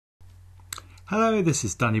Hello, this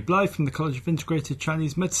is Danny Blyth from the College of Integrated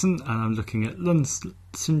Chinese Medicine, and I'm looking at lung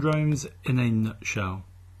syndromes in a nutshell.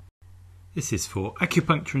 This is for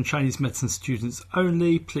acupuncture and Chinese medicine students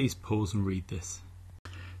only. Please pause and read this.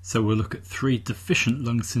 So we'll look at 3 deficient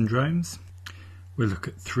lung syndromes, we'll look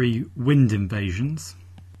at 3 wind invasions,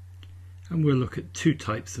 and we'll look at 2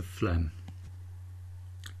 types of phlegm.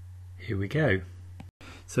 Here we go.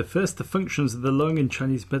 So first, the functions of the lung in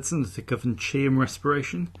Chinese medicine are to govern qi and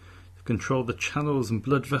respiration, control the channels and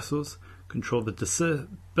blood vessels, control the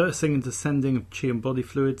dispersing and descending of qi and body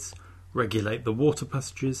fluids, regulate the water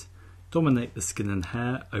passages, dominate the skin and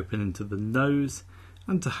hair, open into the nose,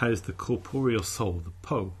 and to house the corporeal soul, the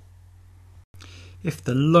po. If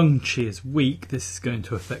the lung qi is weak, this is going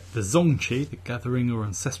to affect the zong qi, the gathering or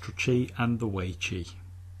ancestral qi, and the wei qi.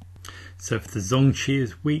 So if the zong qi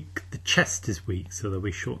is weak, the chest is weak, so there'll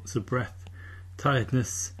be shortness of breath,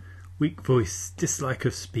 tiredness, weak voice, dislike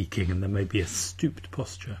of speaking, and there may be a stooped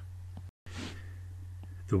posture.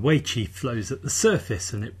 The wei qi flows at the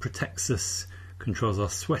surface and it protects us, controls our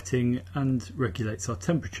sweating and regulates our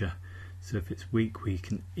temperature. So if it's weak, we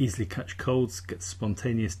can easily catch colds, get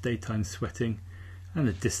spontaneous daytime sweating and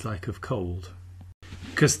a dislike of cold.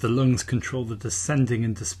 Because the lungs control the descending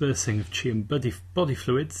and dispersing of qi and body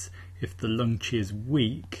fluids, if the lung qi is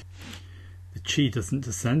weak, the qi doesn't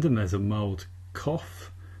descend and there's a mild cough,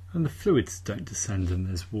 and the fluids don't descend and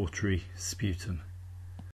there's watery sputum.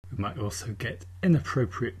 We might also get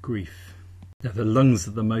inappropriate grief. Now, the lungs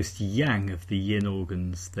are the most yang of the yin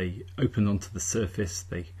organs. They open onto the surface,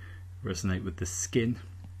 they resonate with the skin,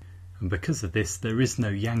 and because of this there is no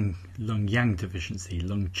lung yang deficiency.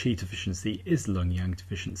 Lung qi deficiency is lung yang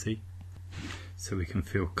deficiency, so we can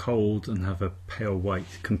feel cold and have a pale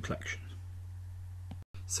white complexion.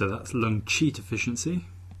 So that's lung qi deficiency.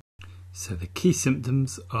 So the key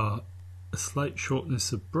symptoms are a slight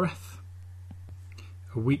shortness of breath,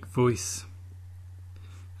 a weak voice,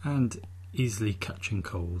 and easily catching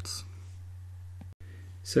colds.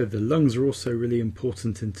 So the lungs are also really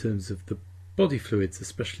important in terms of the body fluids,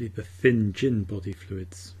 especially the thin jin body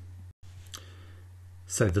fluids.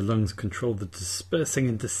 So the lungs control the dispersing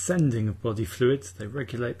and descending of body fluids, they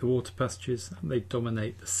regulate the water passages, and they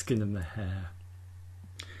dominate the skin and the hair.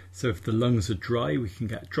 So if the lungs are dry, we can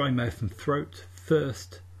get dry mouth and throat,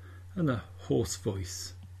 thirst, and a hoarse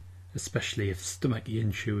voice, especially if stomach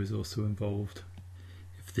yin shu is also involved.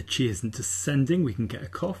 If the qi isn't descending, we can get a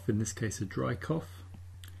cough, in this case a dry cough,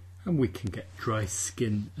 and we can get dry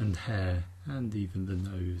skin and hair, and even the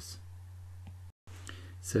nose.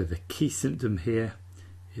 So the key symptom here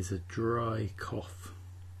is a dry cough.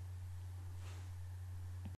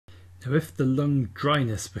 Now, if the lung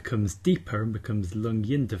dryness becomes deeper and becomes lung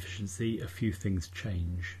yin deficiency, a few things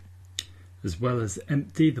change. As well as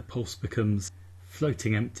empty, the pulse becomes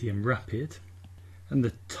floating empty and rapid, and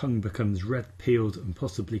the tongue becomes red peeled and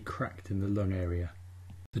possibly cracked in the lung area.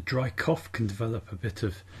 The dry cough can develop a bit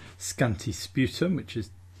of scanty sputum, which is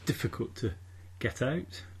difficult to get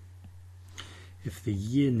out. If the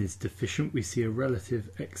yin is deficient, we see a relative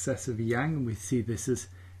excess of yang, and we see this as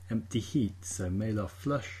empty heat, so malar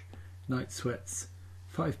flush, night sweats,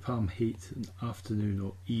 5-palm heat, and afternoon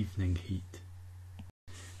or evening heat.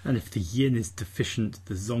 And if the yin is deficient,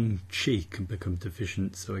 the zong qi can become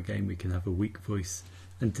deficient, so again we can have a weak voice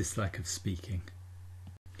and dislike of speaking.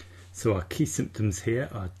 So our key symptoms here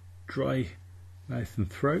are dry mouth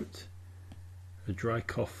and throat, a dry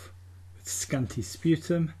cough with scanty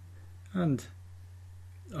sputum, and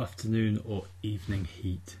afternoon or evening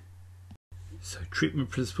heat. So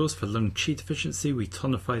treatment principles: for lung qi deficiency, we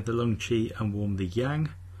tonify the lung qi and warm the yang.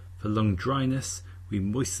 For lung dryness, we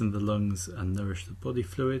moisten the lungs and nourish the body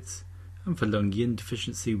fluids. And for lung yin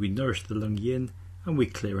deficiency, we nourish the lung yin and we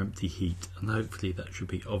clear empty heat. And hopefully that should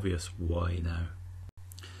be obvious why now.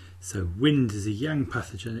 So wind is a yang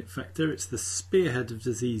pathogenic factor. It's the spearhead of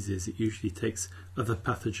diseases. It usually takes other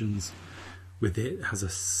pathogens with it. It has a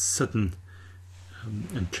sudden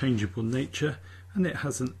and changeable nature, and it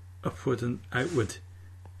has an upward and outward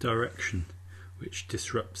direction which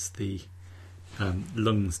disrupts the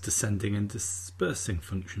lungs descending and dispersing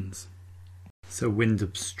functions. So wind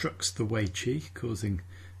obstructs the wei qi, causing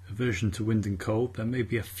aversion to wind and cold. There may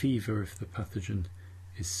be a fever if the pathogen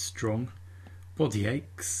is strong, body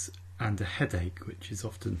aches, and a headache, which is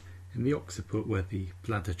often in the occiput where the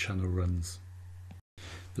bladder channel runs.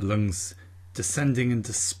 The lungs descending and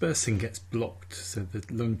dispersing gets blocked, so the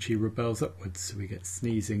lung qi rebels upwards, so we get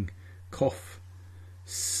sneezing, cough,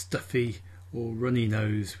 stuffy or runny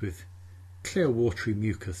nose with clear watery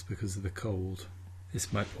mucus because of the cold.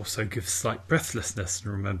 This might also give slight breathlessness,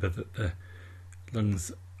 and remember that the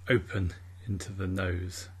lungs open into the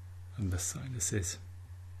nose and the sinuses.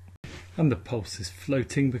 And the pulse is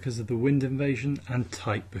floating because of the wind invasion and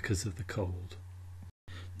tight because of the cold.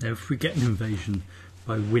 Now if we get an invasion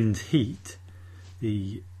by wind heat,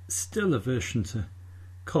 the still aversion to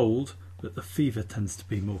cold, but the fever tends to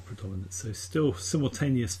be more predominant. So still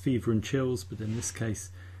simultaneous fever and chills, but in this case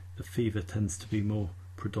the fever tends to be more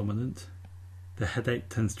predominant. The headache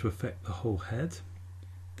tends to affect the whole head.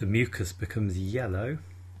 The mucus becomes yellow.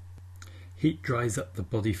 Heat dries up the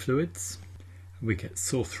body fluids. We get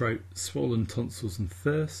sore throat, swollen tonsils and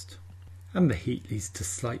thirst. And the heat leads to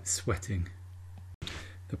slight sweating.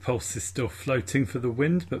 The pulse is still floating for the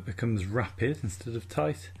wind, but becomes rapid instead of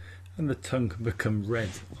tight. And the tongue can become red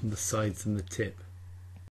on the sides and the tip.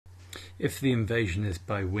 If the invasion is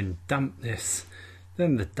by wind dampness,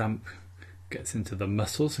 then the damp gets into the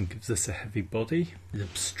muscles and gives us a heavy body. It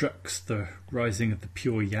obstructs the rising of the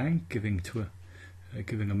pure yang, giving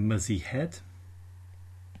a muzzy head.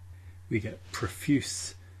 We get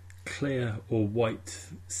profuse, clear or white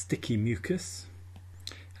sticky mucus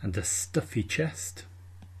and a stuffy chest.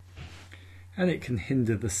 And it can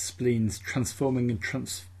hinder the spleen's transforming and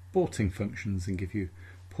transporting functions and give you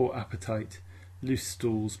poor appetite, loose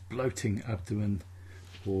stools, bloating abdomen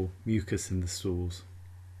or mucus in the stools.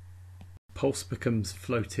 Pulse becomes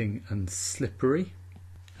floating and slippery,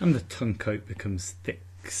 and the tongue coat becomes thick,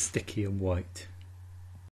 sticky and white.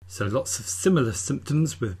 So lots of similar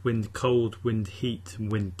symptoms with wind cold, wind heat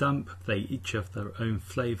and wind damp. They each have their own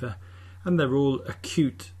flavour, and they're all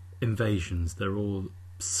acute invasions. They're all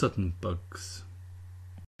sudden bugs.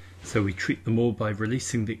 So we treat them all by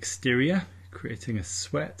releasing the exterior, creating a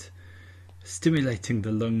sweat, stimulating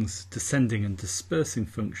the lungs' descending and dispersing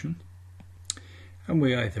function, and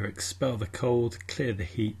we either expel the cold, clear the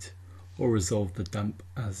heat, or resolve the damp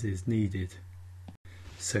as is needed.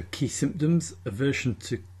 So key symptoms: aversion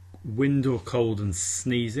to wind or cold and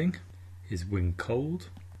sneezing is wind cold.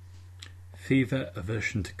 Fever,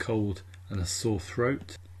 aversion to cold and a sore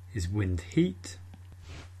throat is wind heat.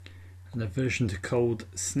 And aversion to cold,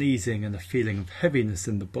 sneezing and a feeling of heaviness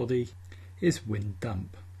in the body is wind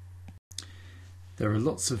damp. There are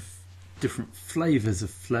lots of different flavours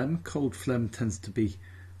of phlegm. Cold phlegm tends to be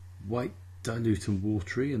white, dilute and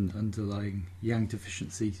watery and underlying yang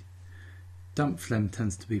deficiency. Damp phlegm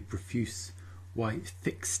tends to be profuse, white,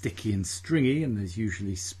 thick, sticky and stringy, and there's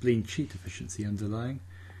usually spleen qi deficiency underlying.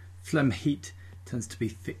 Phlegm heat tends to be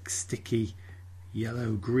thick, sticky,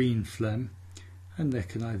 yellow-green phlegm, and there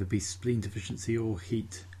can either be spleen deficiency or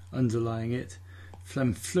heat underlying it.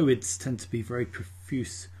 Phlegm fluids tend to be very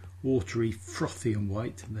profuse, watery, frothy and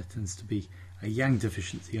white, and there tends to be a yang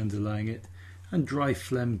deficiency underlying it. And dry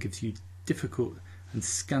phlegm gives you difficult and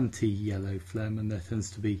scanty yellow phlegm, and there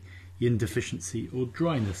tends to be yin deficiency or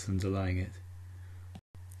dryness underlying it.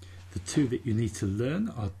 The two that you need to learn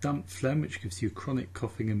are damp phlegm, which gives you chronic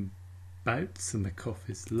coughing in bouts, and the cough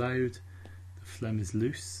is loud, the phlegm is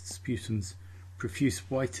loose, sputum's profuse,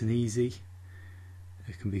 white and easy.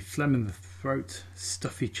 There can be phlegm in the throat,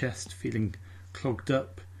 stuffy chest, feeling clogged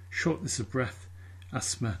up, shortness of breath,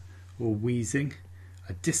 asthma or wheezing,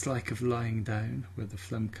 a dislike of lying down where the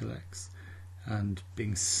phlegm collects, and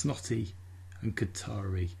being snotty and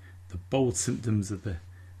catarrhy. The bold symptoms are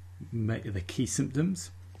the key symptoms.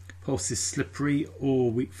 Pulse is slippery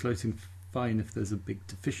or weak floating fine if there's a big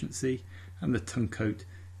deficiency, and the tongue coat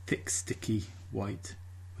thick, sticky, white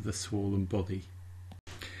with a swollen body.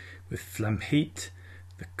 With phlegm heat,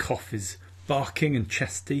 the cough is barking and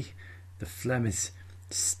chesty, the phlegm is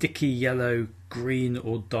sticky yellow, green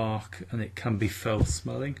or dark, and it can be foul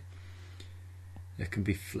smelling. There can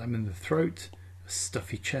be phlegm in the throat, a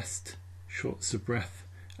stuffy chest, shortness of breath,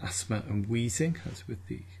 asthma and wheezing, as with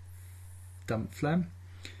the damp phlegm.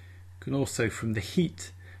 You can also, from the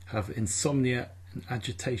heat, have insomnia and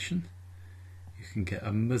agitation. You can get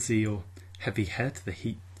a muzzy or heavy head. The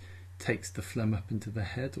heat takes the phlegm up into the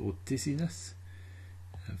head, or dizziness.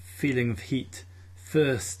 A feeling of heat,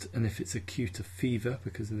 thirst, and if it's acute, a fever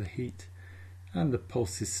because of the heat. And the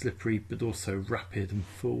pulse is slippery but also rapid and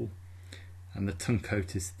full. And the tongue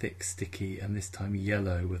coat is thick, sticky, and this time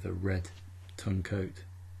yellow with a red tongue coat.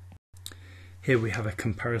 Here we have a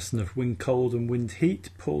comparison of wind cold and wind heat.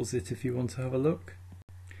 Pause it if you want to have a look.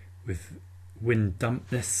 With wind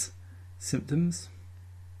dampness symptoms.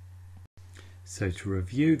 So to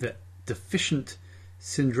review the deficient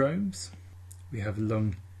syndromes, we have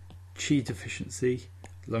lung qi deficiency,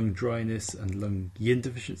 lung dryness and lung yin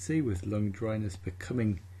deficiency, with lung dryness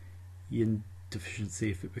becoming yin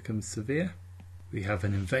deficiency if it becomes severe. We have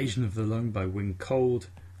an invasion of the lung by wind cold,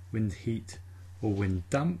 wind heat or wind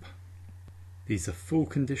damp. These are full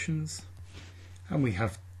conditions. And we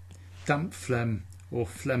have damp phlegm or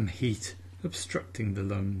phlegm heat obstructing the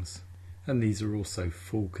lungs, and these are also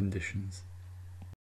full conditions.